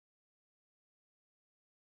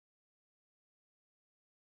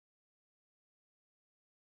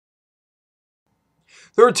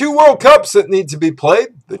There are two World Cups that need to be played,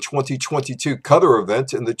 the 2022 Qatar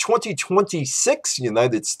event and the 2026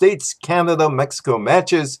 United States-Canada-Mexico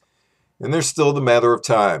matches, and they're still the matter of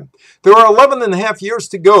time. There are 11 and a half years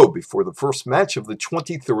to go before the first match of the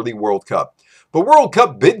 2030 World Cup. But World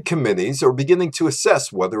Cup bid committees are beginning to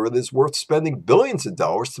assess whether it is worth spending billions of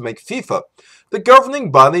dollars to make FIFA, the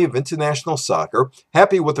governing body of international soccer,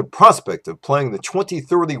 happy with the prospect of playing the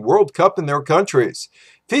 2030 World Cup in their countries.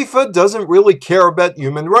 FIFA doesn't really care about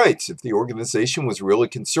human rights. If the organization was really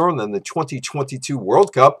concerned, then the 2022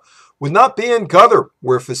 World Cup would not be in Qatar,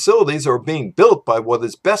 where facilities are being built by what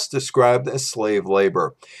is best described as slave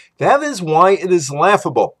labor. That is why it is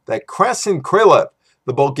laughable that Krasen Kralev,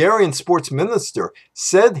 the Bulgarian sports minister,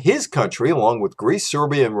 said his country, along with Greece,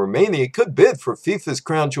 Serbia, and Romania, could bid for FIFA's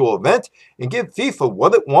crown jewel event and give FIFA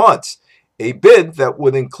what it wants, a bid that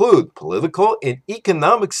would include political and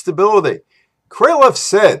economic stability. Kralev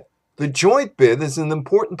said, "The joint bid is an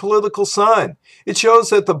important political sign. It shows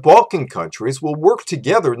that the Balkan countries will work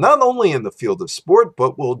together not only in the field of sport,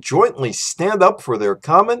 but will jointly stand up for their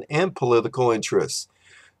common and political interests."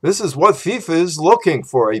 This is what FIFA is looking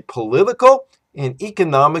for, a political and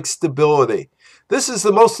economic stability. This is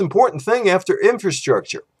the most important thing after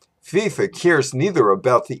infrastructure. FIFA cares neither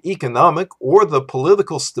about the economic or the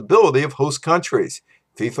political stability of host countries.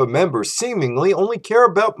 FIFA members seemingly only care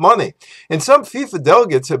about money, and some FIFA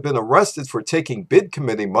delegates have been arrested for taking bid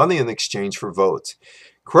committee money in exchange for votes.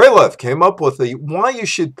 Kralev came up with the why you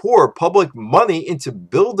should pour public money into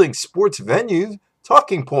building sports venues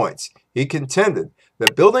talking points. He contended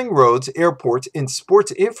that building roads, airports, and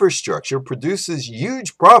sports infrastructure produces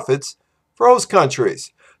huge profits for host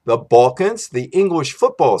countries. The Balkans, the English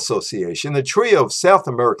Football Association, a trio of South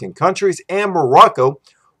American countries, and Morocco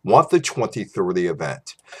want the 2030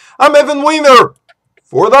 event. I'm Evan Weiner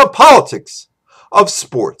for the Politics of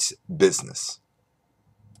Sports Business.